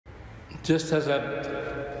Just as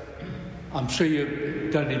I'm sure you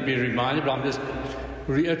don't need to be reminded, but I'm just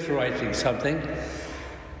reiterating something,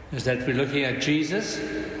 is that we're looking at Jesus,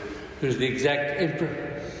 who's the exact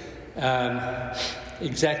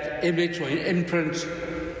image or imprint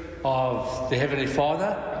of the Heavenly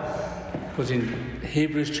Father. Because in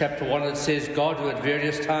Hebrews chapter 1 it says, God, who at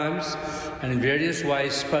various times and in various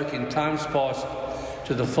ways spoke in times past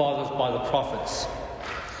to the fathers by the prophets,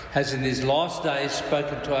 has in these last days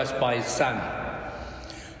spoken to us by his Son,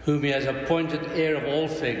 whom he has appointed heir of all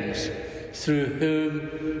things, through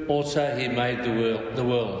whom also he made the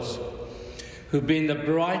worlds, who being the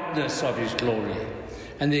brightness of his glory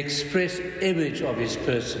and the express image of his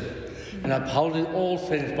person, and upholding all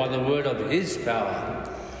things by the word of his power,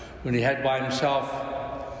 when he had by himself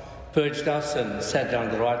purged us and sat down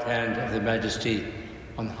at the right hand of the Majesty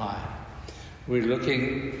on high. We're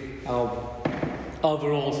looking, our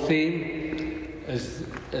overall theme is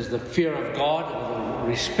the fear of God, the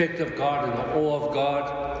respect of God, and the awe of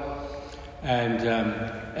God. And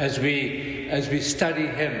as we study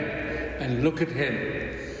Him and look at Him,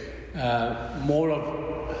 more of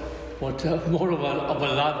a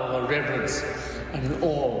love, of a reverence, and an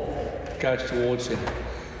awe goes towards Him.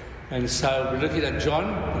 And so we're looking at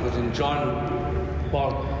John, because in John,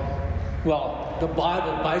 well, the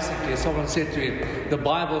Bible basically, someone said to me, the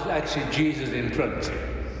Bible's actually Jesus in print,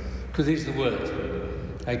 because he's the Word,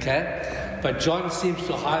 okay? But John seems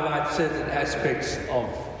to highlight certain aspects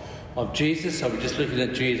of Jesus, so we're just looking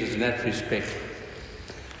at Jesus in that respect.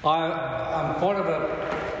 I'm part of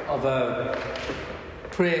a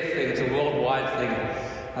prayer thing, it's a worldwide thing.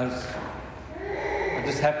 I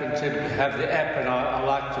just happen to have the app, and I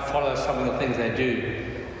like to follow some of the things they do.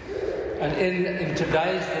 And in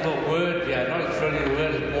today's little word here, not it's really a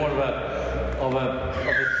word, it's more of a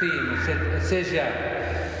theme. It says here,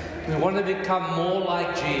 we want to become more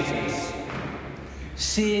like Jesus,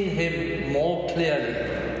 seeing Him more clearly,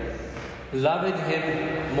 loving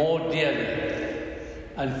Him more dearly,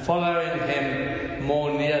 and following Him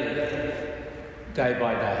more nearly, day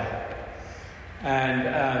by day. And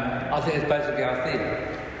I think it's basically our theme.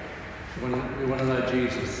 We want to know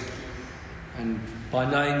Jesus. And by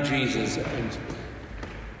knowing Jesus,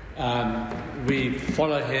 and we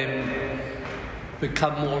follow Him,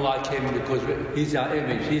 become more like Him, because He's our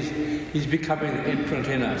image. He's becoming the imprint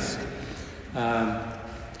in us.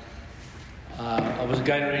 I was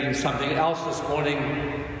again reading something else this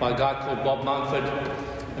morning by a guy called Bob Mumford,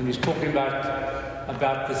 and he's talking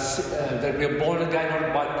about this, that we are born again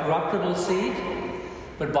not by corruptible seed,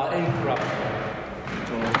 but by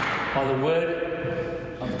incorruptible, by the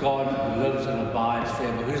Word of God who lives and abides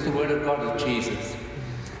forever. Who's the Word of God? Is Jesus.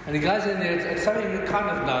 And he goes in there, it's something you kind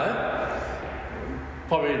of know,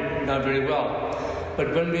 probably know very well.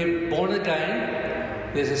 But when we're born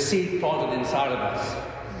again, there's a seed planted inside of us.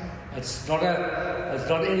 It's not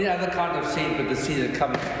any other kind of seed, but the seed that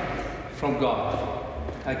comes from God.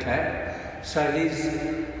 Okay? So his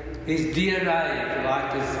DNA, if you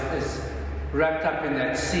like, is wrapped up in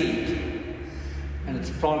that seed. And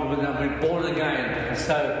it's planted within us. We're born again. And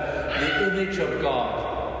so the image of God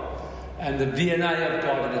and the DNA of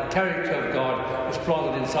God and the character of God is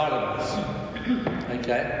planted inside of us.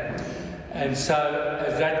 Okay? And so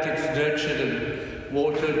as that gets nurtured and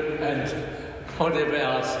watered and whatever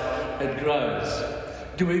else, it grows.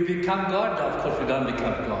 Do we become God? No, of course we don't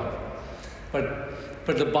become God.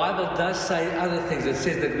 But the Bible does say other things. It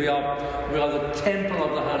says that we are the temple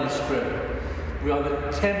of the Holy Spirit. We are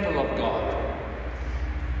the temple of God,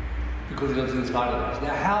 because He lives inside of us.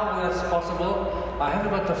 Now, how that's possible, I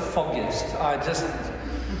haven't got the foggiest. I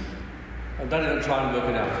don't even try and work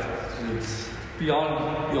it out. It's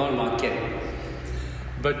beyond my ken.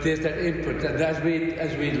 But there's that input, and as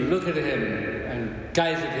we look at Him and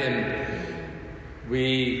gaze at Him,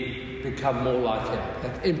 we become more like Him.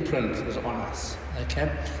 That imprint is on us.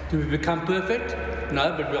 Okay? Do we become perfect?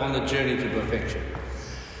 No, but we're on the journey to perfection.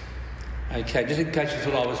 Okay, just in case you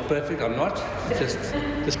thought I was perfect, I'm not.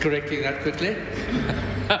 Just correcting that quickly.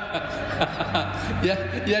 Yeah,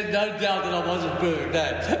 no doubt that I wasn't perfect.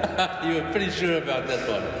 No. You were pretty sure about that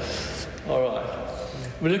one. All right.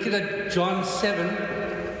 We're looking at John 7,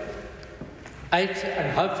 8,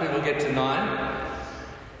 and hopefully we'll get to 9.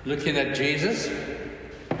 Looking at Jesus.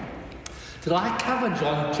 Did I cover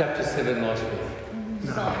John chapter 7 last week?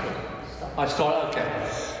 No. I started, okay.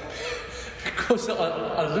 Because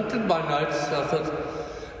I looked at my notes, and I thought,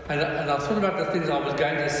 and I thought about the things I was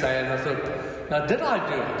going to say, and I thought, now did I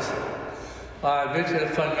do it? I eventually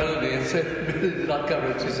had a phone Melody and said, did I cover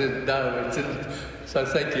it? She said, no, it didn't. So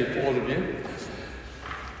thank you for all of you.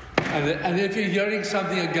 And if you're hearing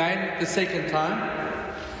something again the second time,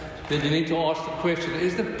 then you need to ask the question,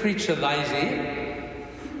 is the preacher lazy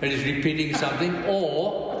and he's repeating something,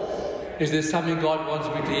 or is there something God wants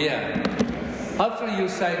me to hear? Hopefully you'll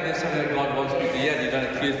say there's something that God wants me to hear and you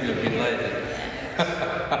don't accuse me of being lazy.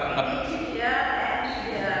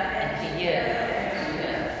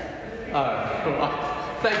 Right.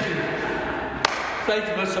 Thank you. Thank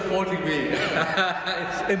you for supporting me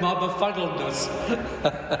in my befuddledness.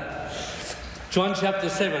 John chapter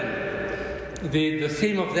 7, the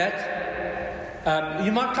theme of that.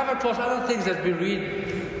 You might come across other things as we read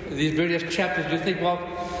these various chapters. You think, well,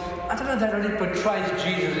 I don't know if that really portrays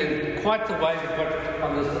Jesus in quite the way we've got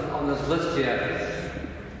on this list here.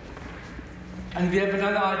 And if you have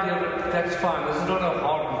another idea of it, that's fine. This is not a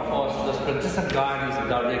hard and fast list, but just a guidance and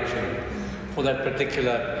direction for that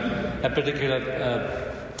particular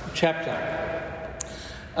chapter.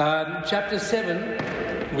 Chapter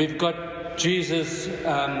 7, we've got Jesus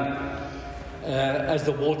as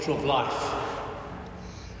the water of life.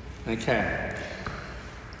 Okay.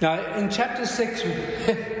 Now, in chapter 6,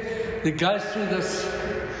 it goes through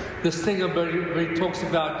this thing where he talks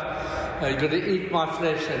about you've got to eat my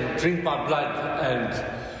flesh and drink my blood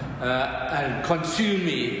and consume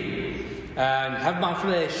me and have my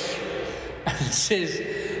flesh. And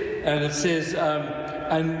it says,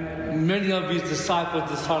 and many of his disciples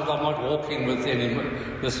decided, I'm not walking with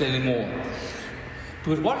this anymore.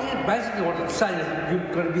 Because what it's saying is,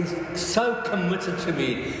 you've got to be so committed to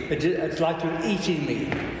me, it's like you're eating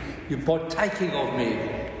me, you're partaking of me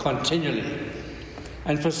continually.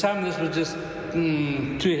 And for some, this was just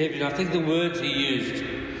too heavy. And I think the words he used,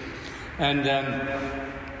 and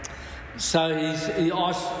so he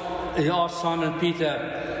asked Simon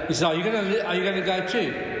Peter, he said, are you going to go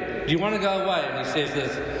too? Do you want to go away? And he says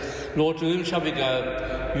this, Lord, to whom shall we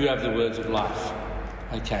go? You have the words of life.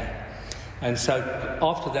 Okay. And so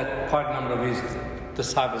after that, quite a number of his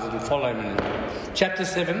disciples didn't follow him anymore. Chapter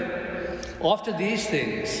 7, after these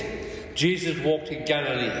things, Jesus walked in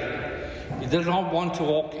Galilee. He did not want to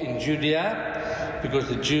walk in Judea because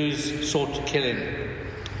the Jews sought to kill him.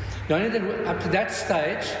 He only did, up to that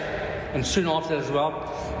stage, and soon after as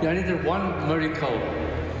well, he only did one miracle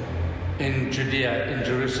in Judea, in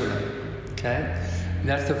Jerusalem. Okay? And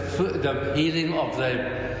that's the healing of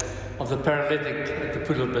the paralytic at the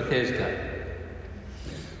pool of Bethesda.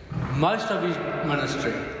 Most of his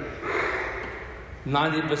ministry,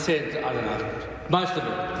 90%, I don't know, most of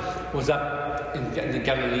it was up in the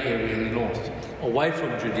Galilee area in the north, away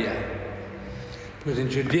from Judea. Because in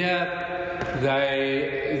Judea,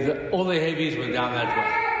 all the heavies were down that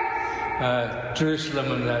way.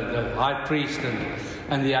 Jerusalem and the high priest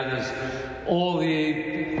and the others, all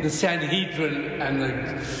the Sanhedrin and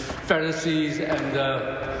the Pharisees and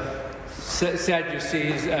the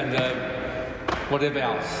Sadducees and whatever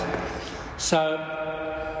else. So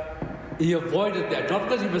he avoided that, not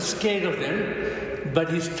because he was scared of them, but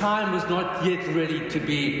his time was not yet ready to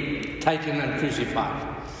be taken and crucified.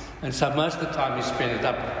 And so most of the time he spent it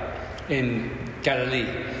up in Galilee.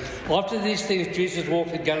 After these things, Jesus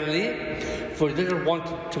walked in Galilee, for he didn't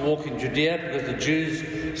want to walk in Judea because the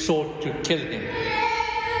Jews sought to kill him.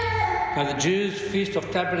 Now the Jews' Feast of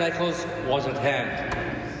Tabernacles was at hand.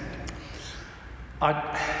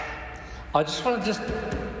 I just want to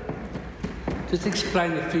just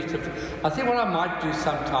explain the Feast of... I think what I might do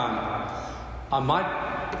sometime, I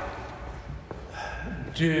might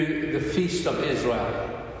do the Feast of Israel.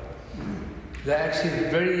 They're actually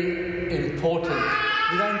very important.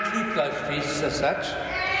 We don't keep those feasts as such,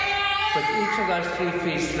 but each of those three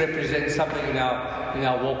feasts represents something in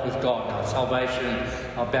our walk with God, our salvation,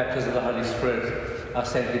 our baptism of the Holy Spirit, our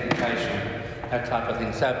sanctification, that type of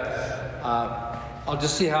thing. So I'll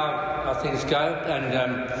just see how things go,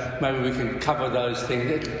 and maybe we can cover those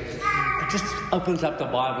things. It just opens up the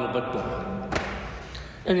Bible a bit more.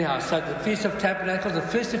 Anyhow, so the Feast of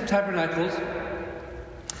Tabernacles,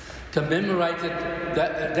 commemorated,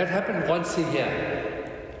 that happened once a year,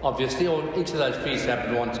 obviously, or each of those feasts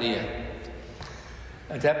happened once a year.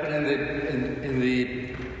 It happened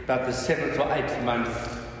in about the 7th or 8th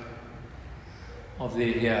month of the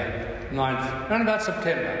year, 9th, around about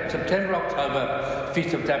September, October,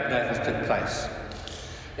 Feast of Tabernacles took place.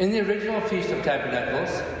 In the original Feast of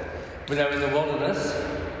Tabernacles, when they were in the wilderness,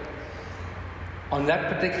 on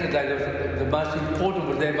that particular day, the most important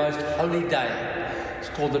was their most holy day. It's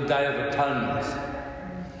called the Day of Atonement.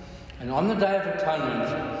 And on the Day of Atonement,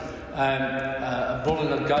 a bull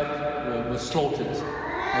and a goat were slaughtered.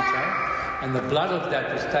 Okay? And the blood of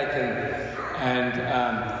that was taken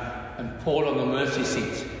and poured on the mercy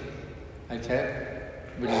seat. Okay?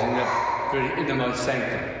 Which is in the very innermost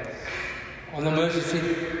sanctum. On the mercy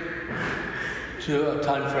seat, to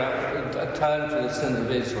atone for the sins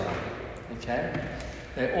of Israel. Okay?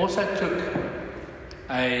 They also took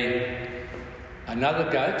another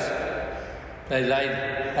goat. They laid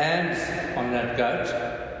hands on that goat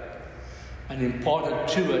and imparted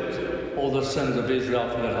to it all the sins of Israel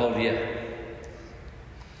for that whole year.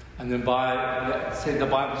 And then the Bible said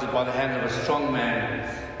by the hand of a strong man,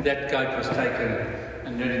 that goat was taken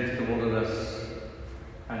and led into the wilderness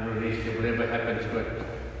and released. Whatever happened to it,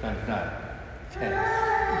 don't know. Okay.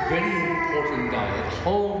 Very important day. The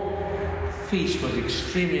whole feast was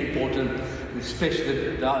extremely important,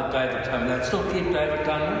 especially the Day of Atonement. They still keep Day of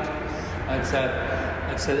Atonement. It's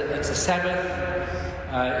a Sabbath.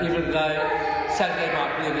 Even though Saturday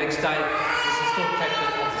might be the next day, this is still kept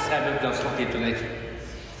as a Sabbath. They'll still keep the next.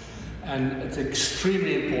 And it's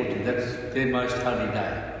extremely important. That's their most holy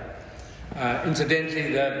day.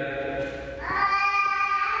 Incidentally, there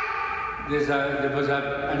was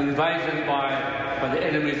an invasion by the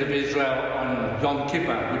enemies of Israel on Yom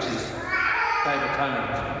Kippur, which is Day of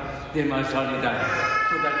Atonement, their most holy day.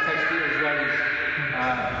 So they catch the Israelis.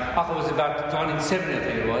 I thought it was about 1970, I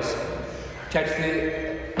think it was. Catch the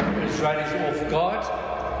Israelis off guard,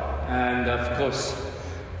 and of course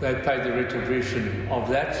they paid the retribution of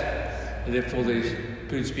that. They left all these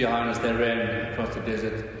boots behind as they ran across the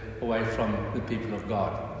desert away from the people of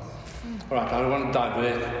God. All right, I don't want to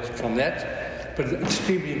divert from that, but it's an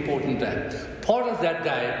extremely important day. Part of that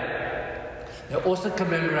day, they also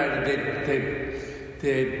commemorated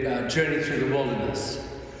their journey through the wilderness.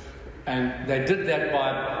 And they did that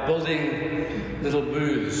by building little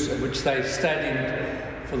booths in which they stayed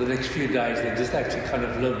in for the next few days. They just actually kind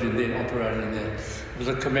of lived in there and operated in there. It was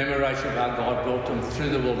a commemoration of how God brought them through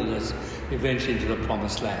the wilderness, eventually into the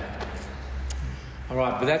promised land. All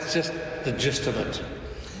right, but that's just the gist of it.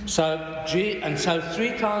 So 3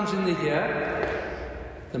 times in the year,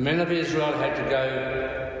 the men of Israel had to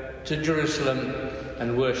go to Jerusalem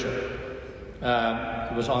and worship.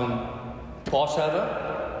 It was on Passover,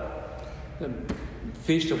 the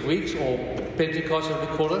Feast of Weeks, or Pentecost as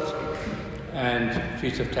we call it, and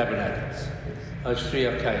Feast of Tabernacles. Those 3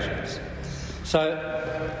 occasions. So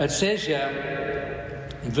it says here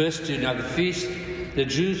in verse 2, now the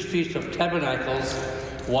Jews' Feast of Tabernacles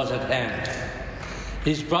was at hand.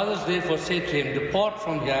 His brothers therefore said to him, depart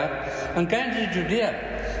from here and go into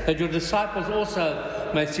Judea, that your disciples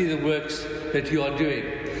also may see the works that you are doing.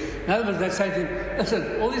 In other words, they say to him,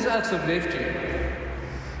 listen, all these oaks have left you.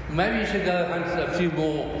 Maybe you should go hunt a few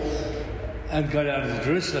more and go down to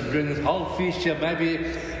Jerusalem during this whole feast here. Maybe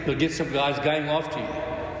you'll get some guys going after you.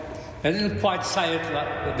 They didn't quite say it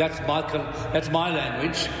like that's my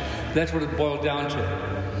language. That's what it boiled down to.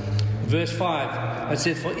 Verse 5, it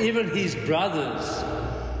says, for even his brothers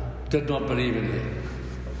did not believe in him.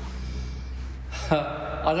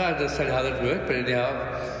 I don't understand how that worked, but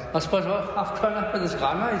anyhow, I suppose I've grown up with this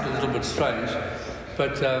guy. I know he's a little bit strange,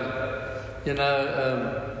 but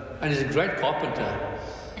and he's a great carpenter.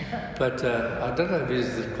 But I don't know if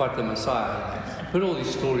he's quite the Messiah. I've heard all these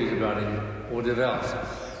stories about him or whatever else.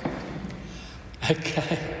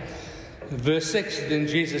 Okay. Verse 6, then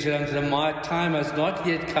Jesus said unto them, my time has not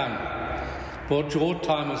yet come, but your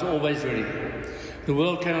time is always ready. The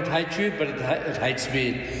world cannot hate you, but it hates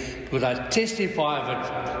me, because I testify of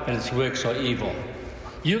it, and its works are evil.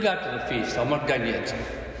 You go to the feast. I'm not going yet.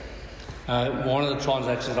 One of the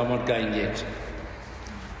translations, I'm not going yet.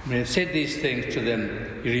 When he said these things to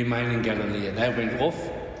them, he remained in Galilee. And they went off.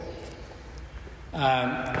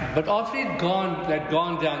 But after they'd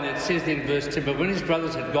gone down there, it says in verse 10, but when his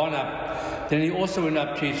brothers had gone up, then he also went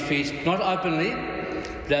up to his feast, not openly,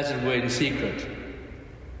 but as it were in secret.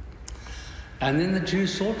 And then the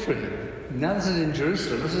Jews sought for him. Now this is in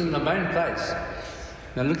Jerusalem. This is in the main place.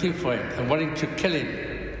 They're looking for him and wanting to kill him.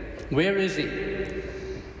 Where is he?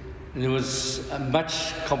 And there was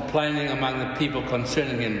much complaining among the people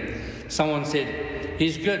concerning him. Someone said,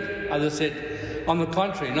 he's good. Others said, on the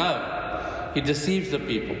contrary, no. He deceives the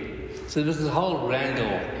people. So there's this whole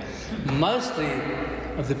wrangle. Mostly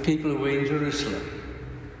of the people who were in Jerusalem.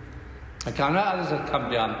 Okay, I know others have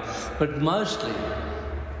come down, but mostly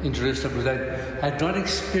in Jerusalem, because they had not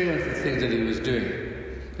experienced the things that he was doing.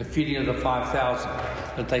 The feeding of the 5,000,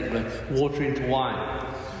 the taking the water into wine.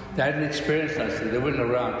 They hadn't experienced those things. They weren't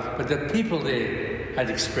around. But the people there had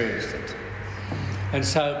experienced it. And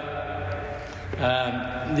so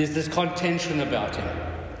there's this contention about him.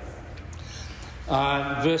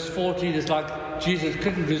 Verse 14 is like Jesus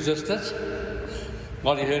couldn't resist it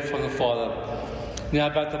while he heard from the Father. Now,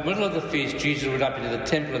 about the middle of the feast, Jesus went up into the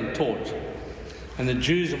temple and taught. And the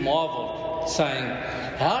Jews marveled, saying,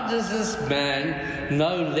 how does this man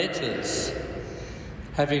know letters?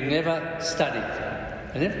 having never studied.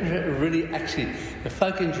 They never really actually, the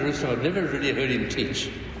folk in Jerusalem have never really heard him teach.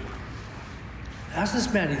 How's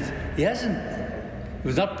this man? He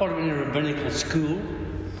was not part of any rabbinical school.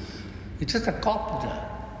 He's just a carpenter.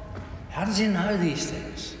 How does he know these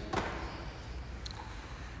things?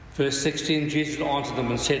 Verse 16, Jesus answered them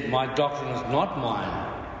and said, "My doctrine is not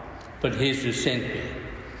mine, but his who sent me.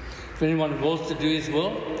 If anyone wills to do his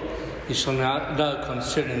will, he shall now know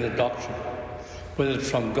concerning the doctrine, whether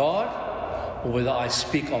it's from God or whether I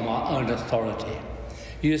speak on my own authority.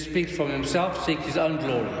 He who speaks from himself seeks his own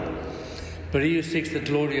glory, but he who seeks the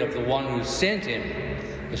glory of the one who sent him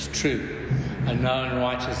is true, and no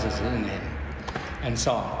unrighteousness in him." And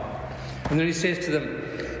so on. And then he says to them,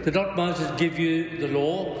 "Did not Moses give you the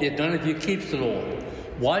law? Yet none of you keeps the law.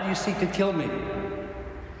 Why do you seek to kill me?"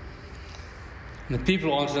 And the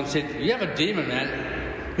people answered and said, "You have a demon, man.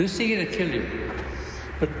 Who's seeking to kill you?"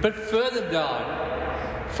 But a bit further down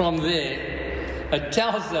from there, it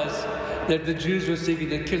tells us that the Jews were seeking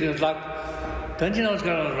to kill him. It's like, don't you know what's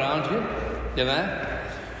going on around you? You know?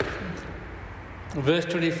 Verse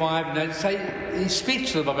 25, he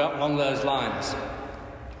speaks to them along those lines.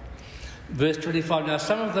 Verse 25, now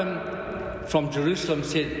some of them from Jerusalem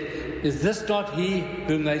said, "Is this not he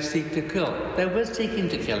whom they seek to kill?" They were seeking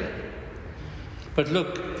to kill him. But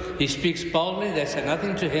look, he speaks boldly, they say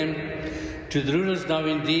nothing to him. Do the rulers know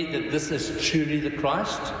indeed that this is truly the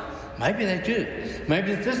Christ? Maybe they do.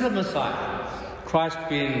 Maybe this is the Messiah. Christ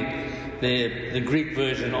being the Greek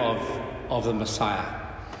version of the Messiah.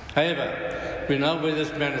 However, we know where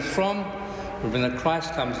this man is from, but when the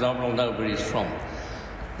Christ comes, no one will know where he's from.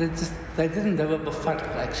 They were befuddled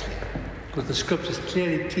actually, because the scriptures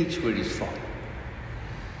clearly teach where he's from.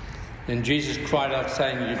 Then Jesus cried out,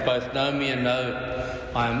 saying, "You both know me and know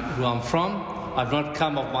who I'm from. I've not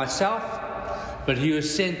come of myself, but he who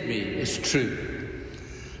sent me is true.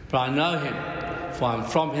 But I know him, for I'm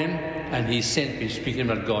from him, and he sent me," speaking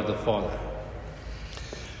about God the Father.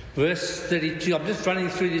 Verse 32, I'm just running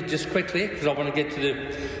through this just quickly, because I want to get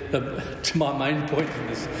to my main point in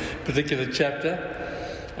this particular chapter.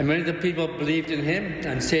 "And many of the people believed in him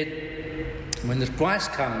and said, 'When the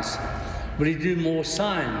Christ comes, will he do more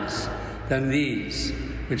signs than these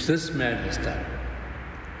which this man has done?'"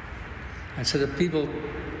 And so the people,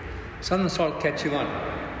 some of them started catching on.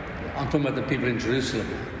 I'm talking about the people in Jerusalem.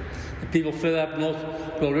 The people further up north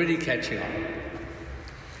were already catching on.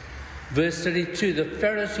 Verse 32, the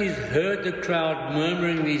Pharisees heard the crowd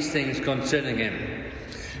murmuring these things concerning him.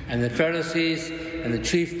 And the Pharisees and the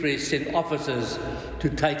chief priests sent officers to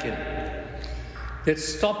take him. Let's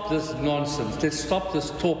stop this nonsense. Let's stop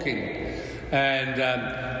this talking. And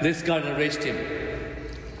let's go and arrest him.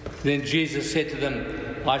 Then Jesus said to them,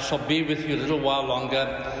 "I shall be with you a little while longer,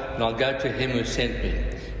 and I'll go to him who sent me.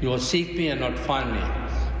 You will seek me and not find me.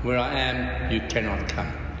 Where I am, you cannot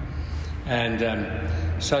come." And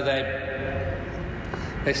so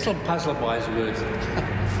they're still puzzled by his words.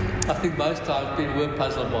 I think most times people were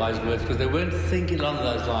puzzled by his words because they weren't thinking along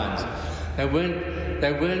those lines. They weren't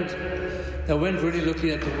really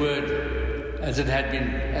looking at the word as it had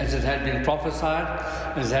been prophesied,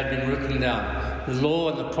 as it had been written down. The law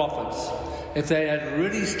and the prophets. If they had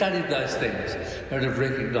really studied those things, they would have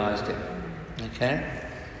recognized him. Okay?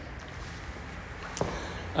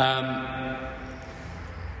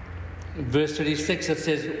 Verse 36, it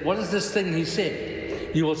says, "What is this thing he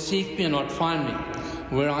said? You will seek me and not find me.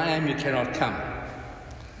 Where I am, you cannot come."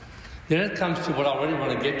 Then it comes to what I really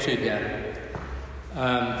want to get to here,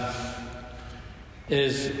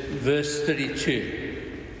 is verse 32.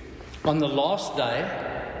 "On the last day,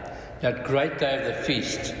 that great day of the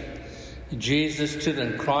feast, Jesus stood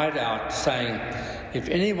and cried out, saying, 'If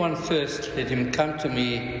anyone thirsts, let him come to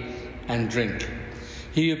me and drink.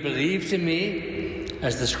 He who believes in me,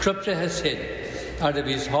 as the scripture has said, out of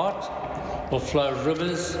his heart will flow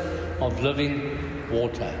rivers of living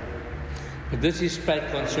water.' But this he spake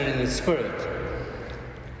concerning the Spirit,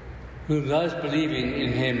 whom those believing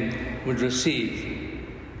in him would receive.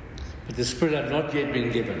 But the Spirit had not yet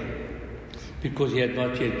been given, because he had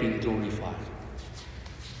not yet been glorified."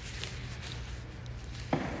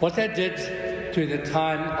 What they did during the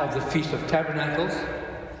time of the Feast of Tabernacles,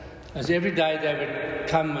 as every day they would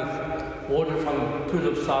come with water from the pool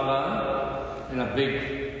of Siloam in a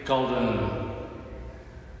big golden,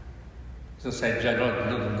 I was going to say jug, not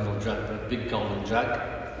a little jug, but a big golden jug.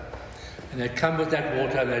 And they'd come with that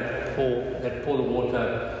water and they'd pour the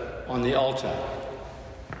water on the altar.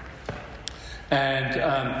 And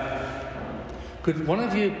could one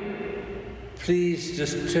of you please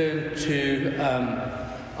just turn to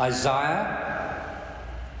Isaiah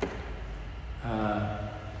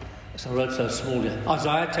So I wrote so small here.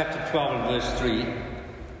 Isaiah chapter 12 and verse 3.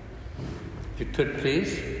 If you could,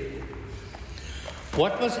 please.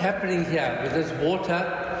 What was happening here with this water?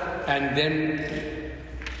 And then,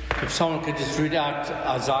 if someone could just read out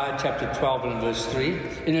Isaiah chapter 12 and verse 3.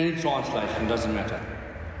 In any translation, doesn't matter.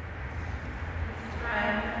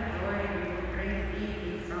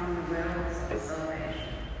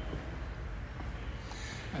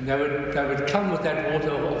 And they would come with that water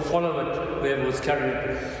or follow it wherever it was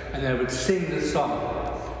carried, and they would sing the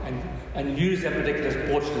song and use that particular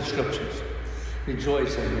portion of scriptures.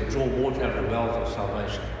 Rejoice and draw water out of the wells of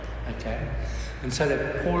salvation. Okay? And so they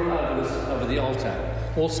pour it over the altar,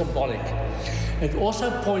 all symbolic. It also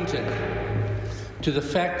pointed to the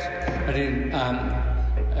fact that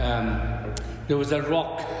there was a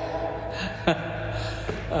rock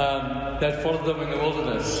that followed them in the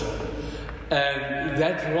wilderness. And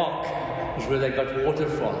that rock is where they got water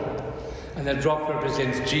from. And that rock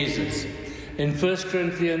represents Jesus. In 1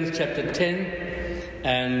 Corinthians chapter 10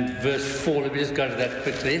 and verse 4, let me just go to that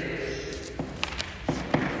quickly.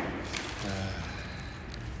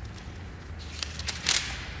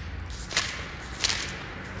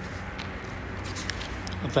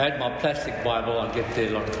 If I had my plastic Bible, I'd get there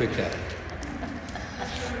a lot quicker.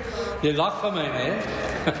 You laugh for me, eh?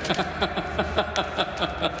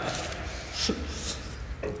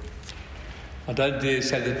 I don't dare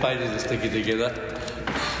say the pages are sticking together.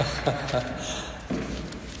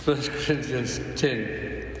 1 Corinthians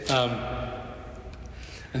 10.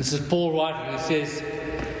 And this is Paul writing, and he says,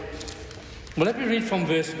 well, let me read from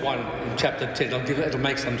verse 1 in chapter 10. It'll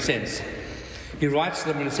make some sense. He writes to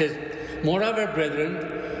them and he says, moreover,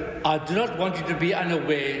 brethren, I do not want you to be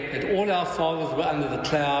unaware that all our fathers were under the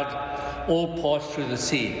cloud, all passed through the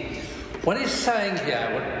sea. What he's saying here,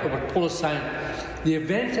 what Paul is saying, the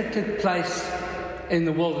events that took place in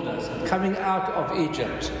the wilderness, coming out of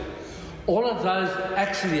Egypt, all of those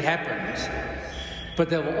actually happened, but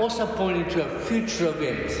they were also pointing to a future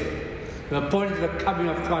event. They were pointing to the coming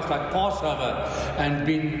of Christ, like Passover and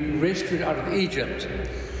being rescued out of Egypt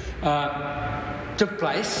took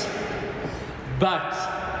place, but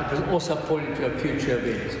it was also pointing to a future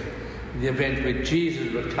event, the event where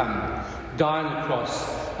Jesus would come, die on the cross,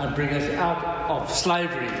 and bring us out of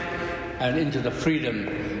slavery and into the freedom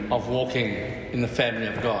of walking in the family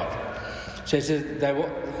of God. So it says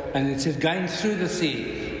it says going through the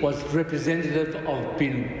sea was representative of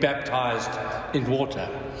being baptized in water.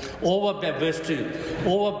 Verse 2,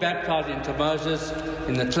 all were baptized into Moses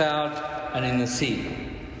in the cloud and in the sea.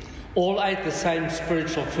 All ate the same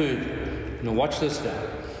spiritual food. Now watch this now.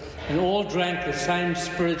 And all drank the same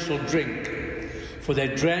spiritual drink, for they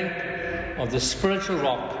drank of the spiritual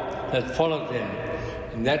rock that followed them,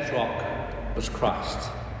 and that rock was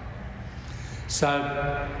Christ. So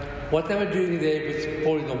what they were doing there was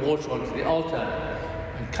pouring the water onto the altar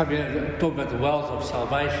and talking about the wells of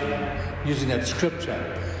salvation, using that scripture.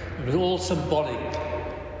 It was all symbolic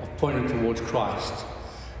of pointing towards Christ.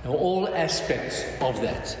 There were all aspects of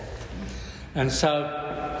that. And so,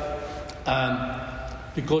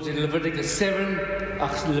 because in Leviticus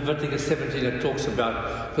 17 it talks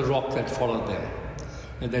about the rock that followed them,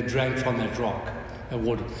 and they drank from that rock and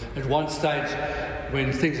water. At one stage,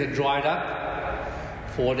 when things had dried up,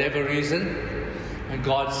 for whatever reason, and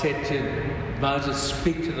God said to Moses,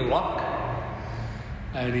 speak to the rock,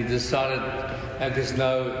 and he decided, there's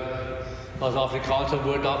no, as Afrikaans a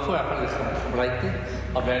woord daarvoor, ek gaan dit gebruik nie,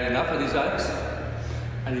 I've had enough of these oaks.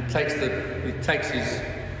 And he takes his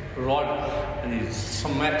rod and he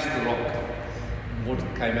smacks the rock, and water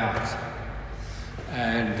came out.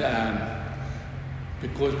 And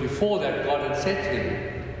because before that God had said to him,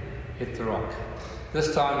 hit the rock.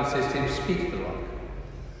 This time he says to him, speak to the rock.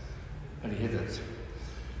 And he hit it.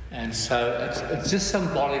 And so it's just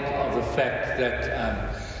symbolic of the fact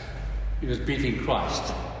that he was beating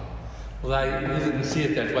Christ. Although he didn't see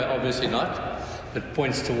it that way, obviously not, but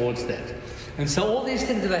points towards that. And so all these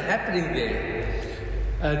things that are happening there,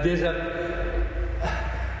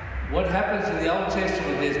 what happens in the Old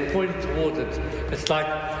Testament, there's pointing towards it. It's like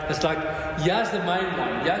here's the main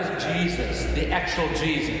one, here's Jesus, the actual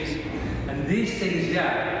Jesus. And these things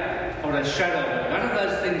here are a shadow. None of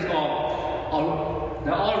those things are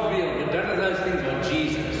real, but none of those things are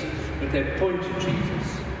Jesus. But they point to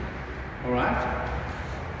Jesus. Alright?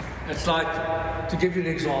 It's like, to give you an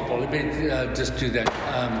example, let me just do that.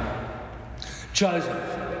 Joseph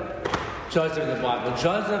in the Bible.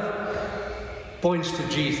 Joseph points to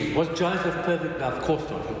Jesus. Was Joseph perfect? No, of course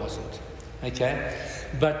not, he wasn't. Okay?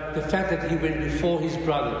 But the fact that he went before his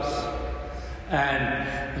brothers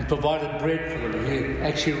and provided bread for them, he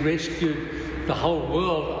actually rescued the whole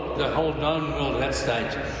world, the whole known world at that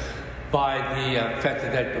stage, by the fact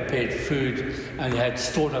that they'd prepared food and had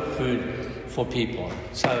stored up food for people.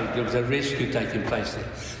 So there was a rescue taking place there.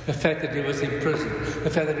 The fact that he was in prison, the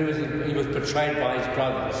fact that he was betrayed by his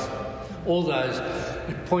brothers, all those,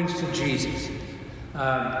 it points to Jesus.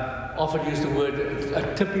 Often use the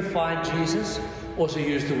word typifying Jesus, also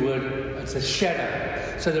use the word, it's a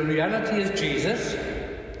shadow. So the reality is Jesus,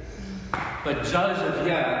 but Joseph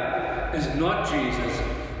here is not Jesus,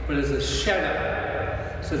 but is a shadow.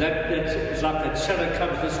 So it's like that shadow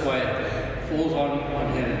comes this way, falls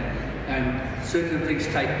on him, and certain things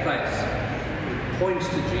take place. It points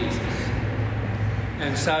to Jesus.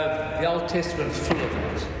 And so the Old Testament is full of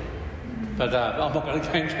that. But I'm not going to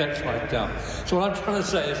go into that right now. So what I'm trying to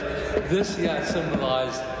say is, this here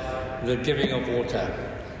symbolized the giving of water,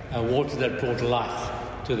 water that brought life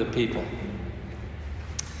to the people.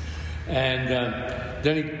 And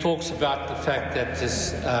then he talks about the fact that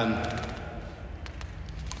this, I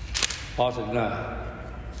don't know.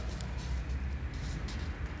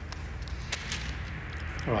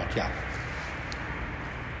 All right, yeah.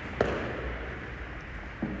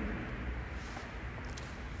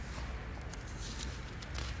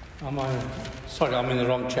 Sorry, I'm in the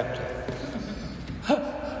wrong chapter.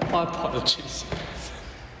 My apologies.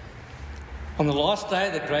 On the last day,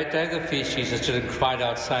 the great day of the feast, Jesus stood and cried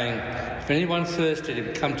out, saying, "If anyone thirsted, he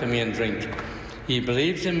come to me and drink. He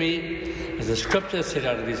believes in me, as the scripture said,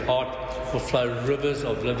 out of his heart will flow rivers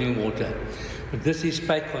of living water." But this he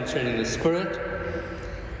spake concerning the Spirit,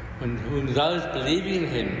 whom those believing in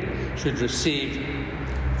him should receive,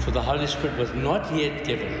 for the Holy Spirit was not yet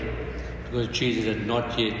given, because Jesus had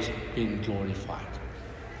not yet been glorified.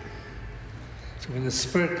 So when the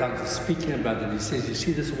Spirit comes, he's speaking about it, he says, you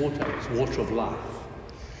see this water? It's water of life.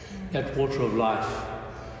 That water of life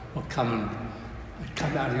will come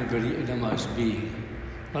out of your very innermost being.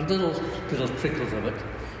 Not little trickles of it,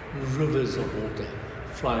 rivers of water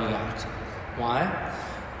flowing out. Why?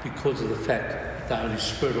 Because of the fact that the Holy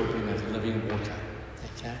Spirit will bring that living water.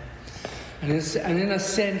 Okay? And in a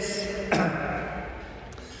sense,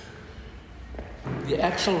 the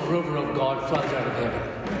actual river of God flows out of heaven.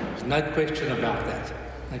 There's no question about that.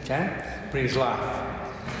 Okay? Brings life.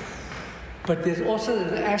 But there's also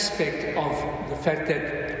an aspect of the fact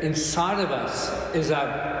that inside of us is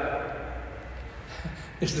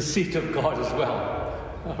the seat of God as well.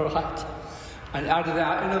 All right? And out of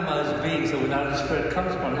our innermost being, so when the Holy Spirit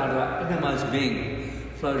comes upon, out of our innermost being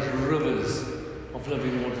flows rivers of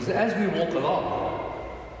living water. So as we walk along,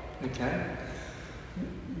 okay,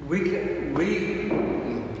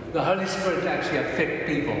 the Holy Spirit can actually affect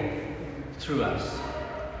people through us.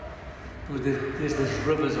 Because there's these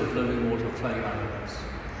rivers of living water flowing out of us.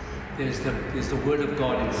 There's the Word of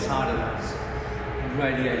God inside of us,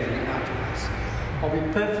 radiating out of us. Are we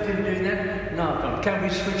perfect in doing that? No, but can we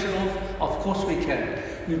switch it off? Of course we can.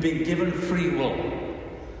 We've been given free will.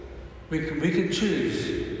 We can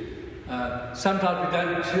choose. Sometimes we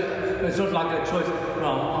don't choose. It's not like a choice.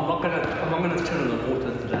 Well, I'm not going to turn on the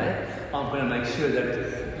water today. I'm going to make sure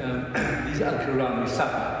that these other around me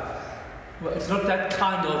suffer. Well, it's not that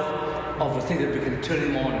kind of a thing that we can turn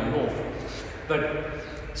him on and off. But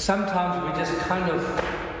sometimes we just kind of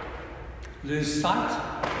lose sight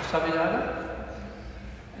of something like that.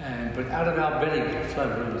 But out of our belly flow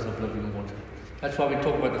rivers of living water. That's why we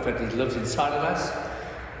talk about the fact that it lives inside of us.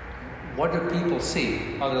 What do people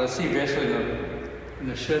see? Either they see wrestling in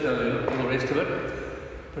the shirt or all the rest of it.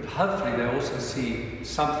 But hopefully they also see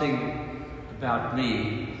something about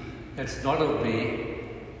me that's not of me,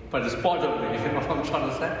 but it's part of me. You know what I'm trying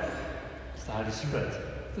to say? It's the Holy Spirit,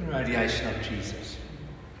 the radiation of Jesus,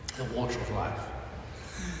 the water of life.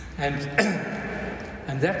 And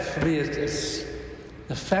that for me is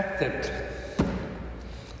the fact that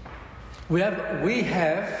we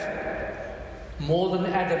have more than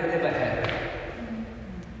Adam ever had.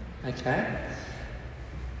 Okay?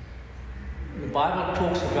 The Bible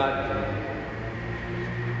talks about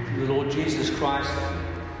the Lord Jesus Christ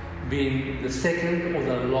being the second or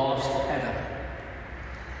the last Adam.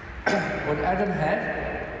 What Adam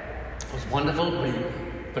had was wonderful, but he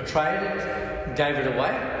betrayed it, gave it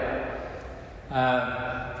away.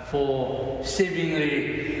 For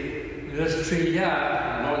seemingly this tree here,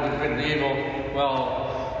 knowledge of good and evil,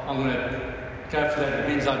 well, I'm going to go for that. It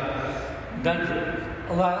means I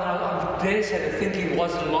dare say the thinking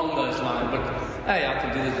wasn't along those lines, but hey, I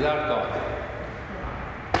can do this without God.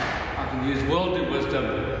 I can use worldly wisdom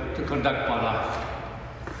to conduct my life.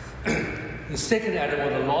 The second Adam, or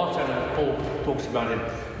the last Adam that Paul talks about him,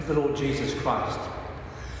 is the Lord Jesus Christ.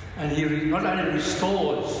 And he not only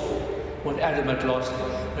restores what Adam had lost,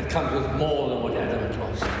 but comes with more than what Adam had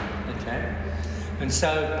lost. Okay? And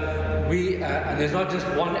so we, and there's not just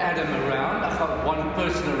one Adam around, one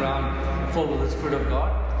person around full of the Spirit of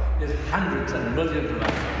God. There's hundreds and millions of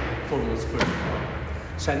us full of the Spirit of God.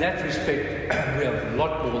 So in that respect, we have a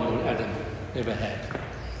lot more than what Adam ever had.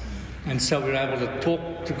 And so we're able to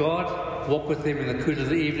talk to God, walk with Him in the cool of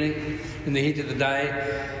the evening, in the heat of the day,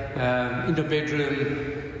 in the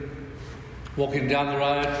bedroom, walking down the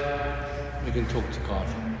road, we can talk to God.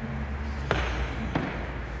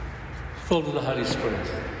 Filled with the Holy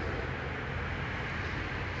Spirit.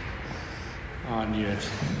 Oh, I knew it.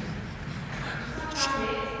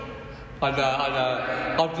 I know.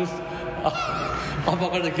 I'm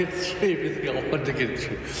not going to get through everything I want to get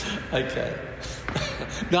through. Okay.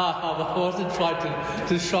 No, I wasn't trying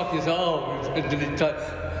to shock you. No.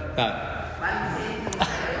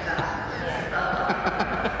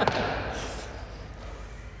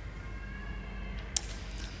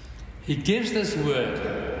 He gives this word.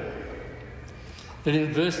 Then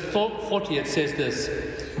in verse 40 it says this: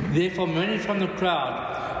 Therefore many from the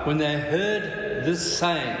crowd, when they heard this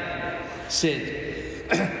saying,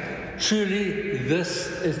 said, Truly this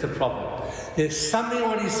is the prophet. There's something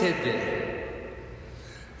what he said there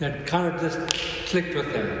that kind of just clicked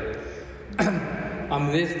with them.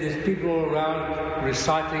 There's people all around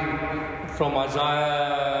reciting from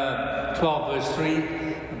Isaiah 12 verse 3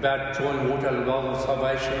 about drawing water out of the well of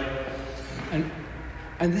salvation.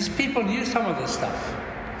 And these people knew some of this stuff.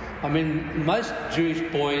 I mean, most Jewish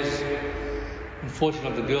boys, unfortunately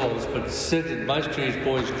not the girls, but certainly most Jewish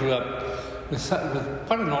boys grew up with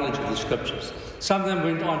quite a knowledge of the Scriptures. Some of them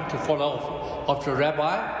went on to follow after a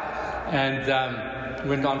rabbi and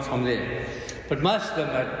went on from there. But most of them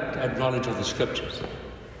had knowledge of the Scriptures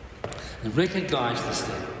and recognized this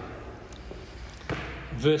thing.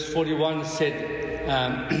 Verse 41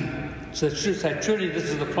 said, so say, truly this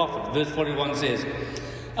is the prophet. Verse 41 says,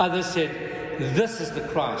 others said, this is the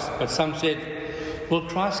Christ. But some said, will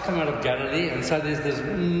Christ come out of Galilee? And so there's this,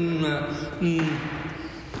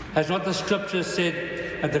 Has not the Scripture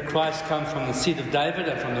said that the Christ comes from the seed of David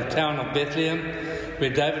and from the town of Bethlehem, where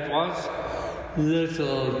David was?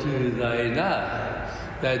 Little do they know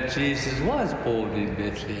that Jesus was born in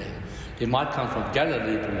Bethlehem. He might come from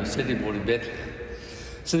Galilee, from a city born in Bethlehem.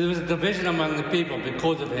 So there was a division among the people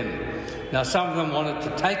because of him. Now some of them wanted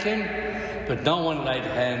to take him, but no one laid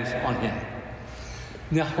hands on him.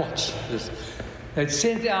 Now watch this. They'd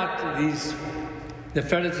sent out the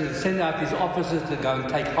Pharisees sent out these officers to go and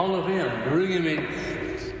take hold of him, bring him in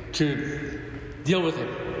to deal with him.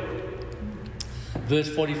 Verse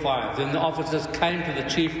 45, then the officers came to the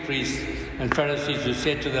chief priests and Pharisees, who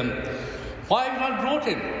said to them, why have you not brought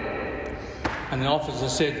him? And the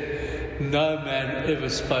officers said, no man ever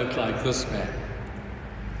spoke like this man.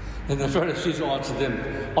 And the Pharisees answered them,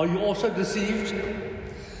 are you also deceived?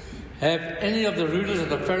 Have any of the rulers of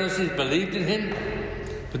the Pharisees believed in him?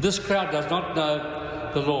 But this crowd does not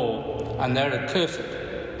know the law, and they're accursed.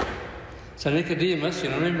 So Nicodemus, you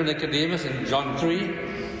remember Nicodemus in John 3?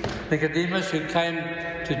 Nicodemus, who came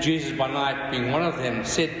to Jesus by night, being one of them,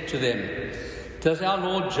 said to them, does our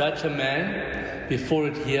Lord judge a man before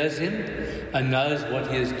it hears him and knows what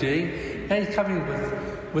he is doing? Now he's coming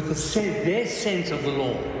with their sense of the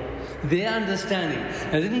law, their understanding.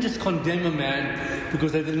 They didn't just condemn a man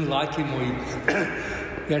because they didn't like him or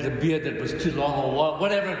he had a beard that was too long or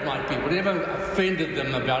whatever it might be, whatever offended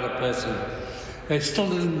them about a person. They still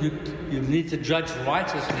didn't, you need to judge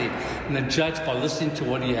righteously and then judge by listening to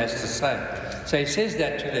what he has to say. So he says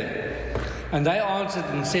that to them. And they answered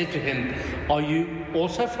and said to him, are you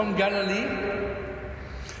also from Galilee?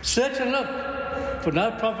 Search and look, for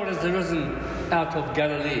no prophet has arisen out of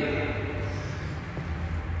Galilee.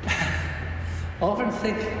 I often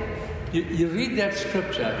think, you read that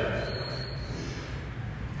scripture,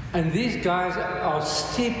 and these guys are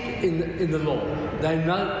steeped in the law. They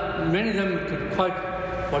know, many of them could quote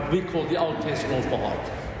what we call the Old Testament for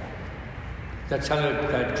heart. That's how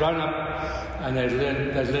they've grown up and they've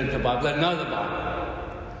learned the Bible. They know the Bible.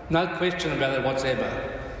 No question about it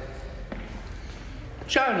whatsoever.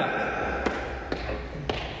 Jonah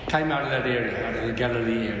came out of that area, out of the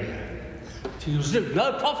Galilee area.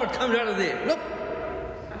 No prophet comes out of there. Look.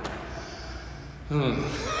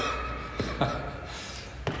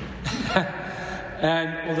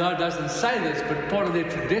 And although it doesn't say this, but part of their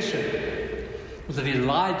tradition was that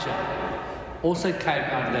Elijah also came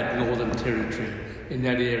out of that northern territory in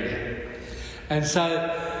that area. And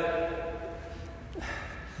so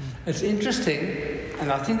it's interesting,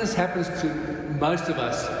 and I think this happens to most of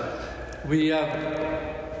us. We're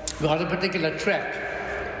on a particular track,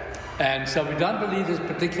 and so we don't believe this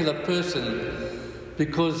particular person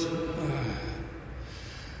because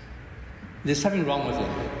there's something wrong with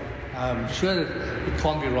him. I'm sure that it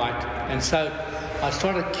can't be right. And so I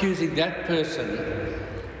started accusing that person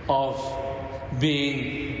of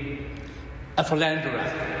being a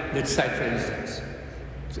philanderer, let's say, for instance.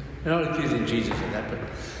 We're not accusing Jesus of that, but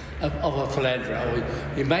of a philanderer.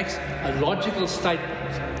 He makes a logical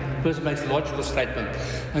statement. The person makes a logical statement.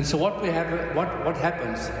 And so what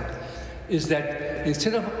happens is that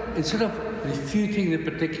instead of refuting the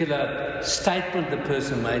particular statement the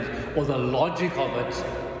person made or the logic of it,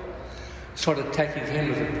 sort of attacking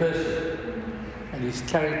him as a person and his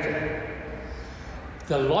character.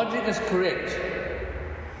 The logic is correct.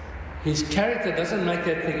 His character doesn't make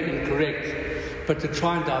that thing incorrect, but to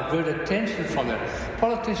try and divert attention from it.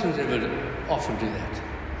 Politicians often do that.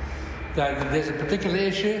 There's a particular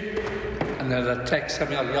issue, and they'll attack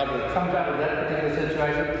something like, yeah, but it comes out of that particular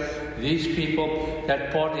situation. These people,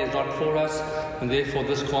 that party is not for us, and therefore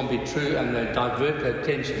this can't be true, and they divert the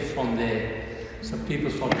attention from there. So people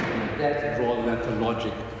start looking at that rather than the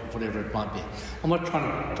logic, whatever it might be. I'm not trying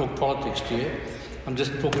to talk politics to you. I'm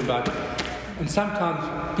just talking about, and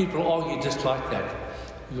sometimes people argue just like that.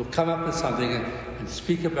 You'll come up with something and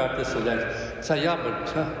speak about this or that. Say, yeah, but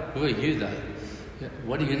who are you though?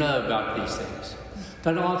 What do you know about these things?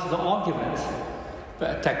 Don't answer the argument,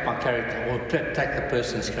 but attack my character or attack the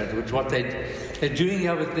person's character, which is what they're doing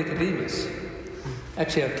here with Nicodemus.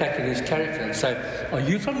 Actually attacking his character and say, are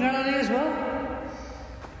you from Galilee as well?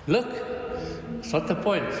 Look, it's not the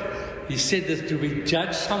point. He said this, do we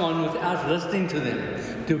judge someone without listening to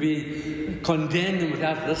them? Do we condemn them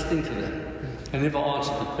without listening to them? And never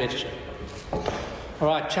answered the question. All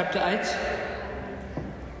right, chapter 8.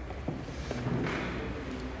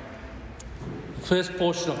 The first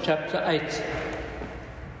portion of chapter 8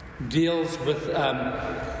 deals with,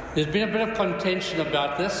 there's been a bit of contention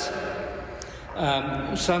about this.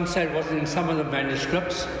 Some say it wasn't in some of the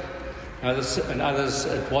manuscripts, and others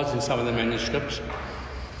it was in some of the manuscripts.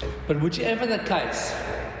 But whichever the case,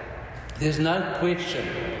 there's no question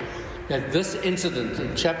that this incident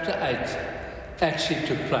in chapter 8 actually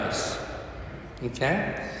took place.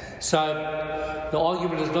 Okay? So the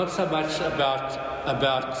argument is not so much about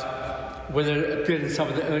whether it appeared in some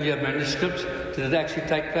of the earlier manuscripts. Did it actually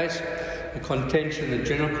take place? The contention, the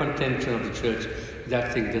general contention of the church,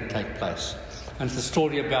 that thing did take place. And it's the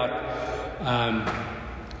story about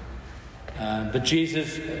but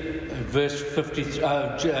Jesus,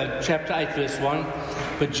 chapter 8, verse 1.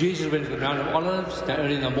 But Jesus went to the Mount of Olives. Now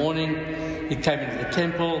early in the morning, he came into the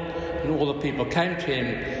temple, and all the people came to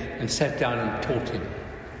him and sat down and taught him.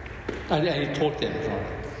 And he taught them, rather.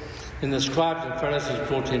 Then the scribes and Pharisees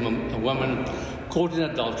brought him a woman caught in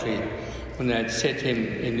adultery when they had set him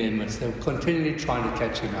in their midst. They were continually trying to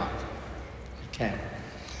catch him out. Okay.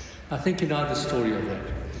 I think you know the story of that.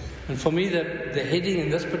 And for me, the heading in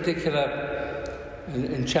this particular,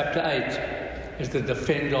 in chapter 8, is the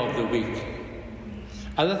defender of the weak.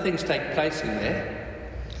 Other things take place in there,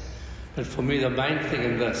 but for me, the main thing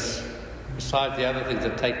in this, besides the other things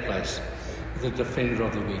that take place, is the defender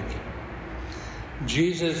of the weak.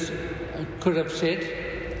 Jesus could have said,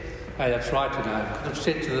 hey, that's right, you know, could have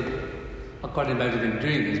said to them, I can't imagine him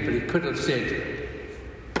doing this, but he could have said,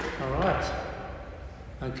 all right,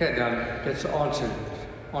 okay, now let's answer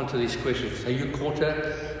these questions. So you caught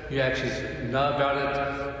her, you actually know about it,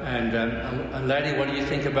 and lady, what do you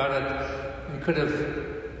think about it? He could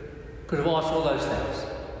have asked all those things.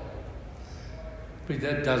 But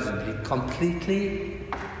that doesn't. He completely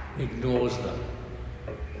ignores them.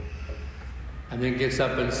 And then gets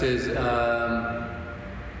up and says,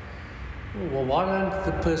 well, why don't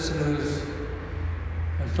the person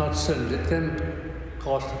has not sinned, let them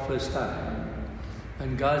cast the first stone?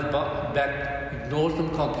 And goes back, ignores them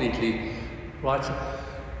completely, writes.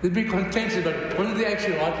 They'd be contented, but what did they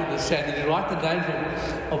actually write in the sand? Did he write the names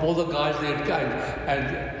of all the guys they had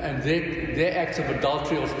and their acts of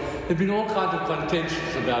adultery? There'd been all kinds of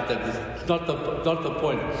contentions about that. It's not the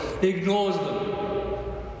point. He ignores them.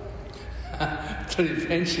 Until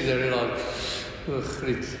eventually they realise,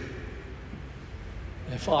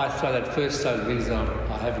 if I throw that first stone, it means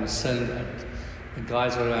I haven't sinned. The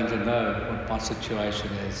guys around you know what my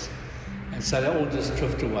situation is. And so they all just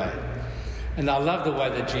drift away. And I love the way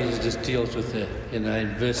that Jesus just deals with it, in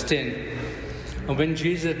verse 10. And when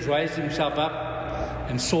Jesus raised himself up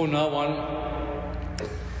and saw no one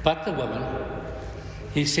but the woman,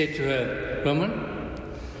 he said to her, Woman,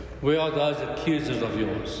 where are those accusers of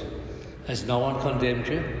yours? Has no one condemned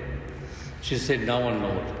you? She said, No one,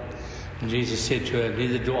 Lord. And Jesus said to her,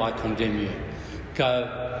 Neither do I condemn you.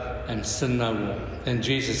 Go and sin no more. And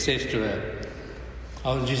Jesus says to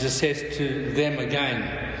them again,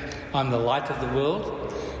 I'm the light of the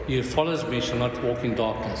world. He who follows me shall not walk in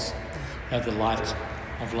darkness, have the light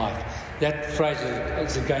of life. That phrase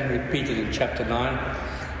is again repeated in chapter 9.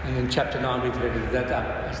 And in chapter 9, we've headed that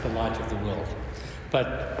up as the light of the world.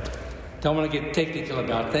 But don't want to get technical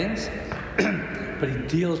about things. But he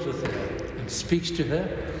deals with her and speaks to her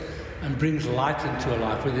and brings light into her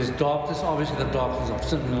life. Where there's darkness, obviously the darkness of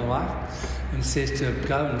sin in her life, and says to her,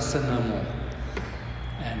 go and sin no more.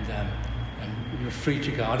 And you're free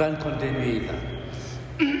to go. I don't condemn you either.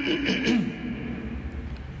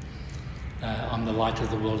 I'm the light of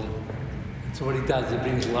the world. And so what he does, he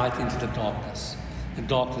brings light into the darkness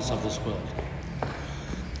of this world.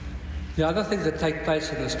 The other things that take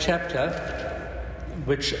place in this chapter,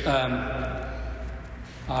 which I'm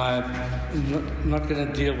not going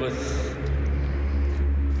to deal with.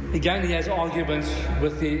 Again, he has arguments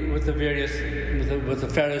with the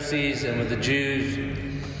Pharisees and with the Jews.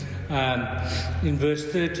 In verse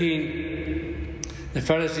 13, the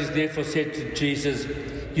Pharisees therefore said to Jesus,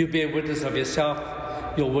 "You bear witness of yourself;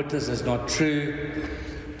 your witness is not true."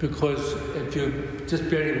 Because if you're just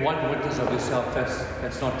bearing one witness of yourself,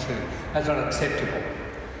 that's not true. That's not acceptable.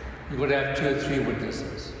 You've got to have 2 or 3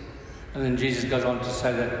 witnesses. And then Jesus goes on to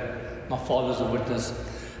say that my Father's a witness.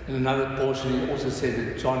 In another portion, he also says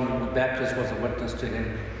that John the Baptist was a witness to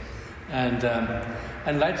him. And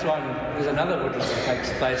later on, there's another witness that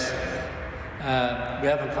takes place. We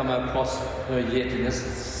haven't come across her yet in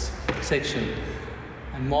this section.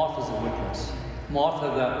 And Martha's a witness. Martha,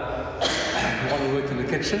 the one who worked in the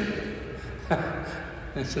kitchen,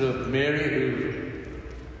 instead of Mary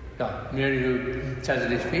who sat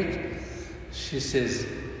at his feet, she says,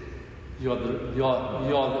 "You are the God.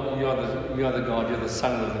 You're the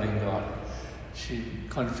Son of the living God." She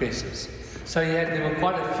confesses. So there were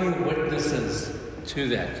quite a few witnesses to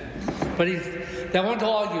that. But they want to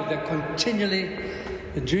argue that continually,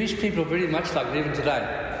 the Jewish people are very much like even today,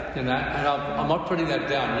 and I'm not putting that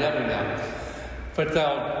down, you have me now. But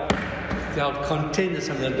they'll contend this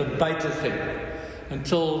and they'll debate a thing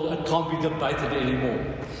until it can't be debated anymore.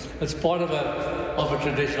 It's part of a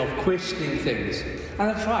tradition of questioning things. And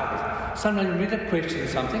that's right. Sometimes when we question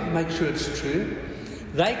something, make sure it's true.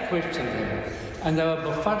 They questioned him. And they were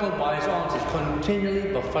befuddled by his answers,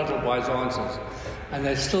 continually befuddled by his answers. And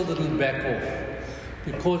they still didn't back off.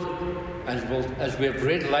 Because, as we have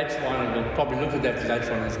read later on, and we'll probably look at that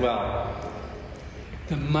later on as well,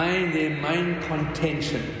 their main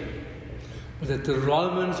contention was that the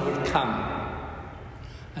Romans would come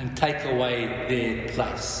and take away their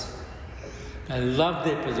place. They loved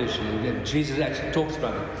their position, and Jesus actually talks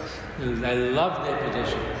about it. They loved their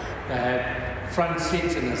position. They had front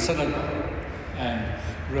seats in the synagogue and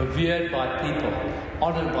revered by people,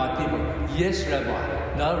 honored by people. Yes,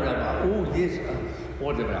 Rabbi. No, Rabbi. Oh, yes.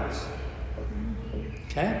 Whatever else.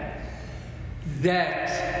 Okay? That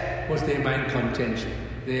was their main contention,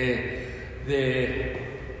 their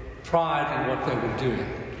pride in what they were doing.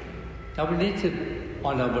 Now we need to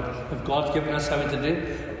honour what, if God's given us something to do,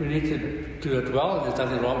 we need to do it well, and there's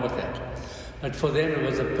nothing wrong with that. But for them it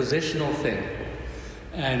was a positional thing.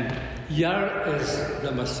 And here is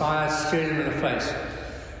the Messiah staring them in the face.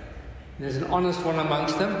 There's an honest one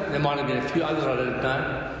amongst them. There might have been a few others I don't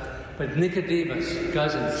know. But Nicodemus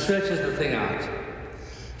goes and searches the thing out,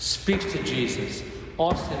 speaks to Jesus,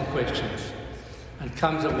 asks him questions, and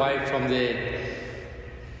comes away from there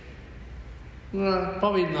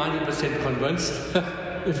probably 90% convinced,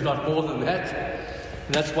 if not more than that.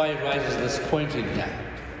 And that's why he raises this point in here.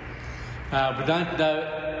 We don't know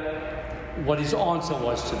what his answer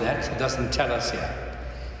was to that. It doesn't tell us here.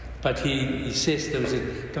 But he says to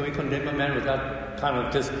them, can we condemn a man without kind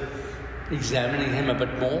of just examining him a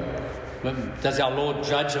bit more? Does our Lord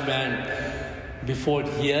judge a man before it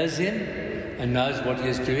hears him and knows what he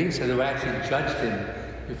is doing? So they actually judged him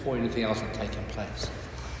before anything else had taken place.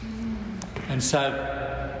 And so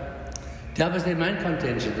that was their main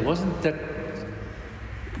contention. It wasn't that,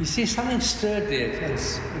 you see, something stirred there.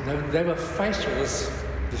 And they were faced with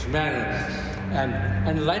this man.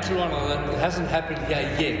 And later on, it hasn't happened here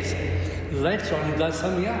yet. Later on, he does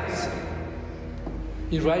something else.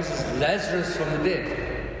 He raises Lazarus from the dead.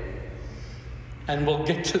 And we'll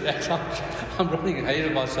get to that. I'm running ahead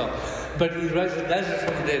of myself. But he raises Lazarus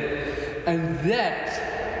from the dead. And that,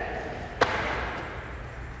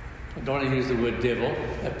 I don't want to use the word devil.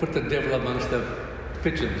 I put the devil amongst the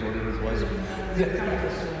pigeons, whatever it was.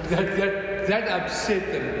 That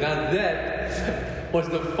upset them. Now that was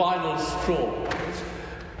the final straw.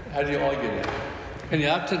 How do you argue that? And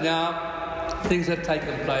up to now, things have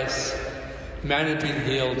taken place. Man had been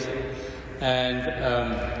healed. And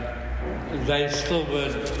they still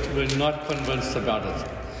were not convinced about it.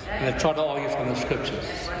 And they tried to argue from the scriptures.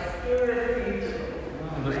 It was irrefutable.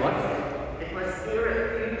 It was what? It was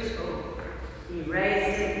irrefutable. He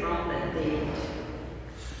raised him from the dead.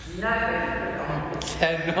 Nobody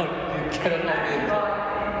could argue. You cannot argue that.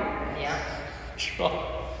 Yeah. Right.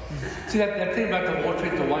 See that thing about the water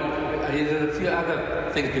into wine, there's a few other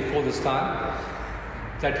things before this time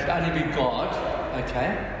that could only be God,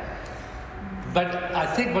 okay? But I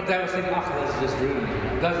think what they were thinking, this is just ruining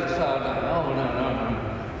it. That's no.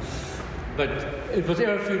 But it was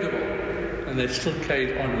irrefutable, and they still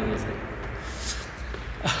carried on with the thing.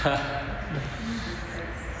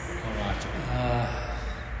 All right.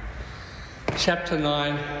 Chapter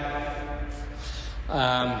 9.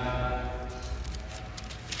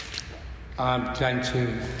 I'm going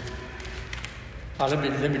to.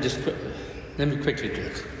 Let me quickly do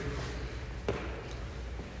it.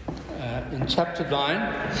 In chapter 9,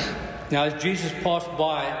 now as Jesus passed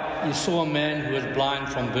by, he saw a man who was blind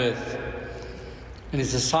from birth. And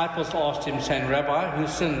his disciples asked him, saying, Rabbi, who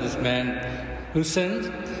sinned, this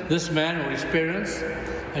man or his parents,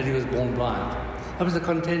 that he was born blind? That was the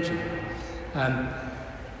contention.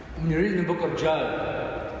 When you read in the book of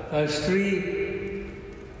Job, those three,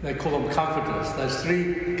 they call them comforters, those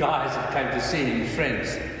three guys that came to see him, his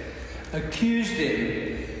friends, accused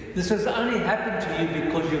him. This has only happened to you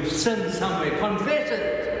because you've sinned somewhere. Confess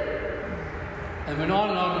it. And went on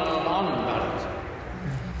and on about it.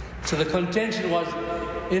 So the contention was,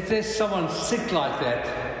 if there's someone sick like that,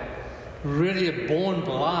 really born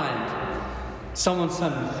blind, someone's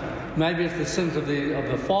sinned. Maybe it's the sins of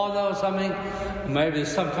the father or something. Maybe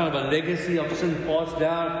there's some kind of a legacy of sin passed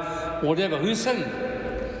down, whatever. Who sinned?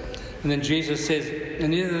 And then Jesus says,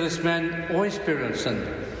 and neither this man or his parents sinned,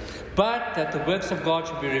 but that the works of God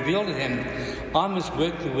should be revealed in him. I must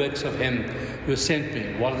work the works of him who sent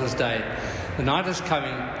me while this day. The night is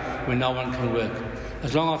coming when no one can work.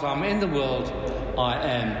 As long as I'm in the world, I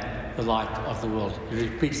am the light of the world. He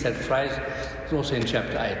repeats that phrase. It's also in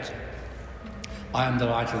chapter 8. I am the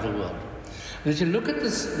light of the world. And as you look at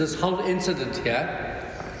this whole incident here,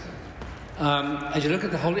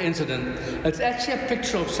 it's actually a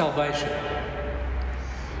picture of salvation.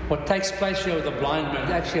 What takes place here with the blind man is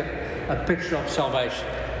actually a picture of salvation.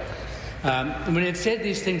 When he had said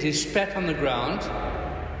these things, he spat on the ground,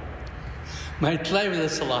 made clay with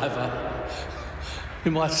his saliva.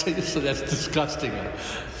 You might say, so that's disgusting.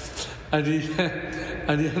 And he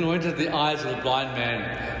anointed the eyes of the blind man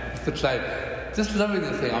with the clay. Just loving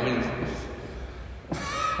the thing. I mean,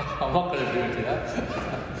 I'm not going to do it here.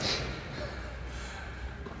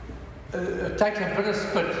 Take a bit of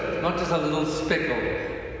spit, not just a little speckle.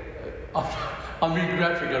 I'm being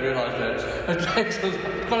graphic, I realise that. It takes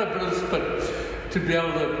quite a bit of spit to be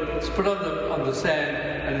able to spit on the sand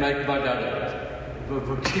and make mud out of it.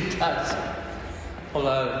 But he does.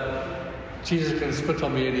 Although Jesus can spit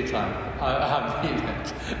on me anytime. I mean it.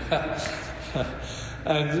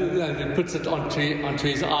 and he puts it onto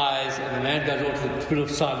his eyes, and the man goes off to the pool of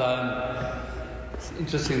Siloam. It's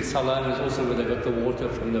interesting, Siloam is also where they got the water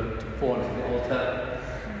from the pour onto the altar.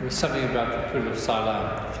 There was something about the pool of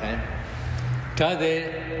Siloam, okay? Go there,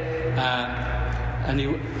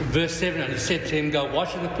 verse 7, and he said to him, go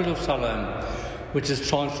wash in the pool of Siloam, which is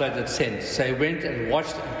translated sent. So he went and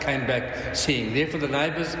washed and came back seeing. Therefore the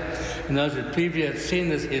neighbours and those who previously had seen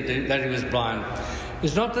this, that he was blind.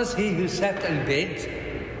 Is not this he who sat and begged?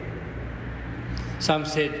 Some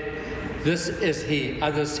said, this is he.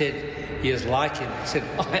 Others said, he is like him. He said,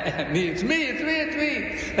 I am me. It's me.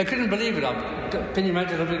 They couldn't believe it. Can you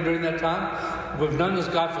imagine living during that time? We've known this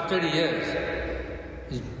guy for 30 years.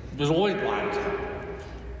 He was always blind.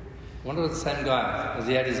 I wonder if it's the same guy. Has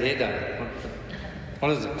he had his hair done?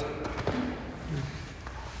 What is it?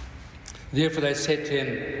 Therefore they said to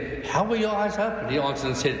him, how were your eyes opened? He answered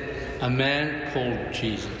and said, a man called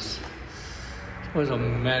Jesus. What is a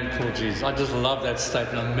man called Jesus? I just love that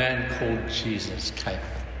statement, a man called Jesus came.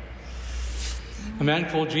 A man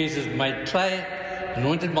called Jesus made clay,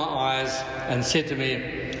 anointed my eyes, and said to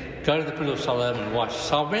me, go to the pool of Siloam and wash.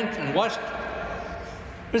 So I went and washed,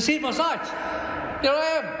 received my sight. Here I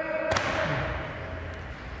am.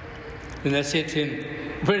 Then they said to him,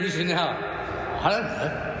 where is he now? I don't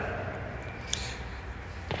know.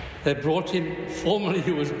 They brought him, formerly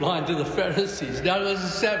he was blind, to the Pharisees. Now it was the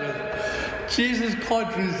Sabbath. Jesus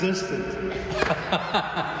can't resist it.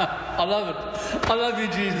 I love it. I love you,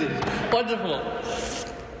 Jesus. Wonderful.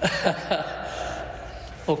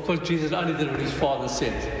 Of course, Jesus only did what his Father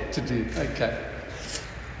said to do. Okay.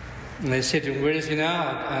 And they said to him, where is he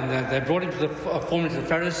now? And they brought him formerly to the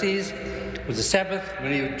Pharisees. It was the Sabbath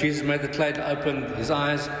when Jesus made the clay to open his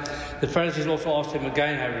eyes. The Pharisees also asked him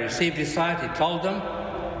again, have you received his sight? He told them.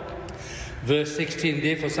 Verse 16,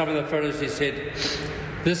 therefore some of the Pharisees said,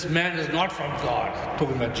 this man is not from God,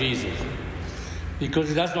 talking about Jesus, because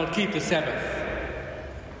he does not keep the Sabbath.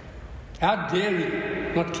 How dare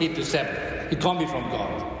he not keep the Sabbath? He can't be from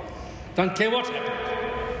God. Don't care what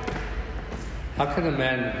happened. How can a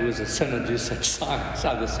man who is a sinner do such signs?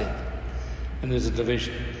 Others said. And there's a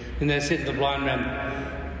division. And they said to the blind man,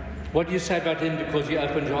 what do you say about him because he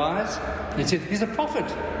opened your eyes? And he said, he's a prophet.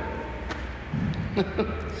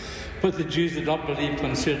 But the Jews did not believe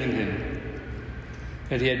concerning him,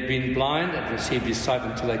 that he had been blind and received his sight,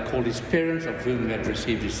 until they called his parents, of whom he had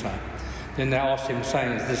received his sight. Then they asked him,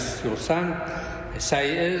 saying, is this your son? They say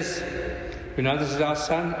he is. We know this is our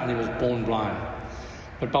son, and he was born blind.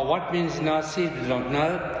 But by what means he now sees, we do not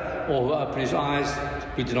know, or who opened his eyes,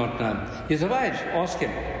 we do not know. He's of age, ask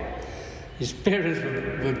him. His parents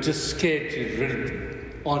were just scared to really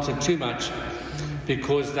answer too much,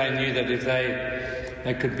 because they knew that if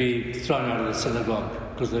they could be thrown out of the synagogue,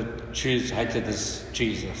 because the Jews hated this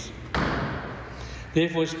Jesus.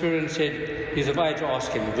 Therefore his parents said, he's of age,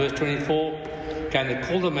 ask him. Verse 24, can they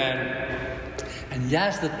call the man, and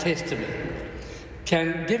here's the testimony.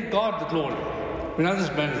 Can give God the glory. We know this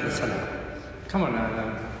man is the sinner. Come on now,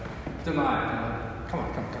 deny. Come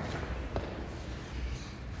on.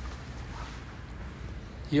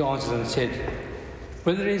 He answered and said,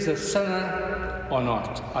 whether he is a sinner or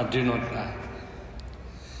not, I do not know.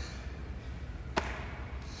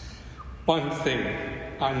 One thing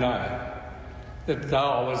I know, that though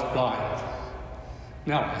I was blind,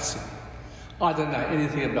 now I see. I don't know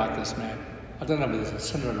anything about this man. I don't know whether he's a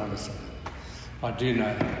sinner or not a sinner. I do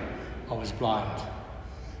know I was blind,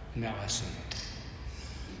 now I see.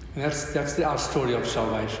 And that's our story of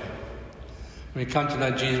salvation. When we come to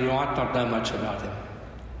know Jesus, we might not know much about him.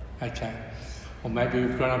 Okay. Or maybe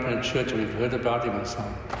we've grown up in a church and we've heard about him and so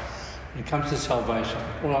on. When it comes to salvation,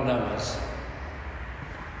 all I know is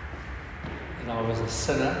that I was a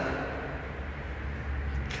sinner,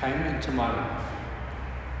 came into my life,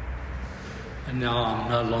 and now I'm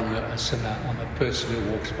no longer a sinner, I'm a person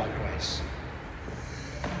who walks by grace.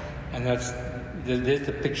 And there's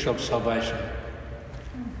the picture of salvation.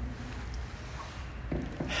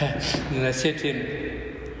 And they said to him,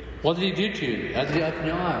 what did he do to you? How did he open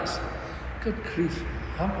your eyes? Good grief,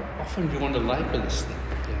 how often do you want to labour this thing?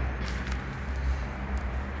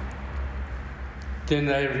 Then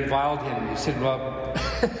they reviled him. He said, well,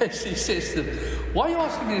 he says to them, why are you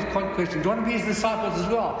asking me this question? Do you want to be his disciples as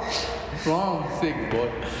well? Wrong thing, boy.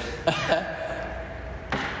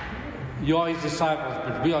 You are his disciples,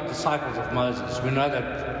 but we are disciples of Moses. We know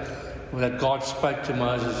that God spoke to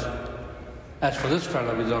Moses. As for this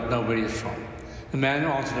fellow, we do not know where he is from. The man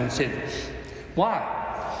answered and said,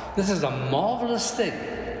 why? This is a marvelous thing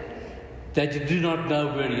that you do not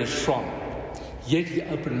know where he is from. Yet he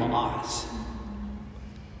opened my eyes.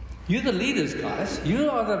 You're the leaders, guys.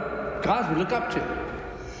 You are the guys we look up to.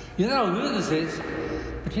 You don't know who this is,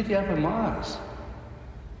 but yet he opened my eyes.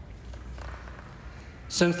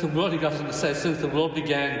 Since the world, he goes on to say, since the world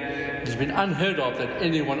began, it has been unheard of that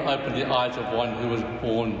anyone opened the eyes of one who was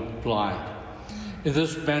born blind. If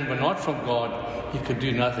this man were not from God, he could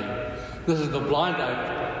do nothing. This is the blind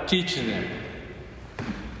oak teaching them.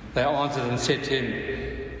 They answered and said to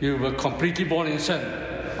him, you were completely born in sin.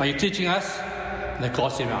 Are you teaching us? And they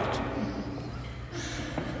cast him out.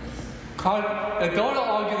 They don't want to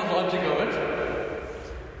argue the logic of it.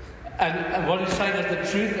 And what he's saying is the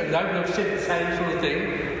truth, and they would have said the same sort of thing.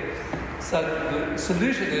 So the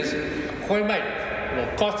solution is, gooi mate,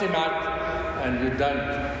 we'll cast him out, and you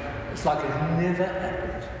don't. It's like it never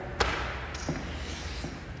happened.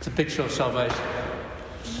 It's a picture of salvation.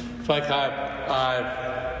 Folk, I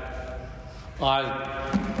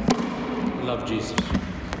love Jesus.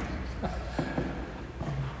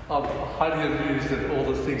 I'm highly amused at all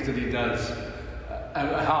the things that he does, and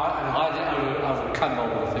highly overcome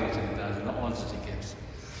all the things that he does and the answers he gives.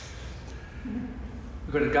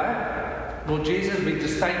 We're going to go. Lord Jesus, we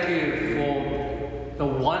just thank you for the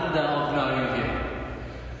wonder of knowing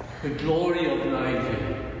you, the glory of knowing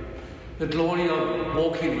you, the glory of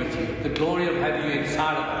walking with you, the glory of having you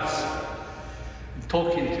inside of us and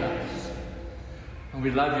talking to us. And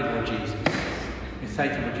we love you, Lord Jesus. We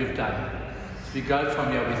thank you for what you've done. As we go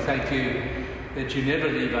from here, we thank you that you never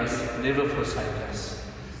leave us, never forsake us,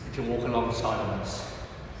 that you walk alongside of us.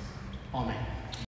 Amen.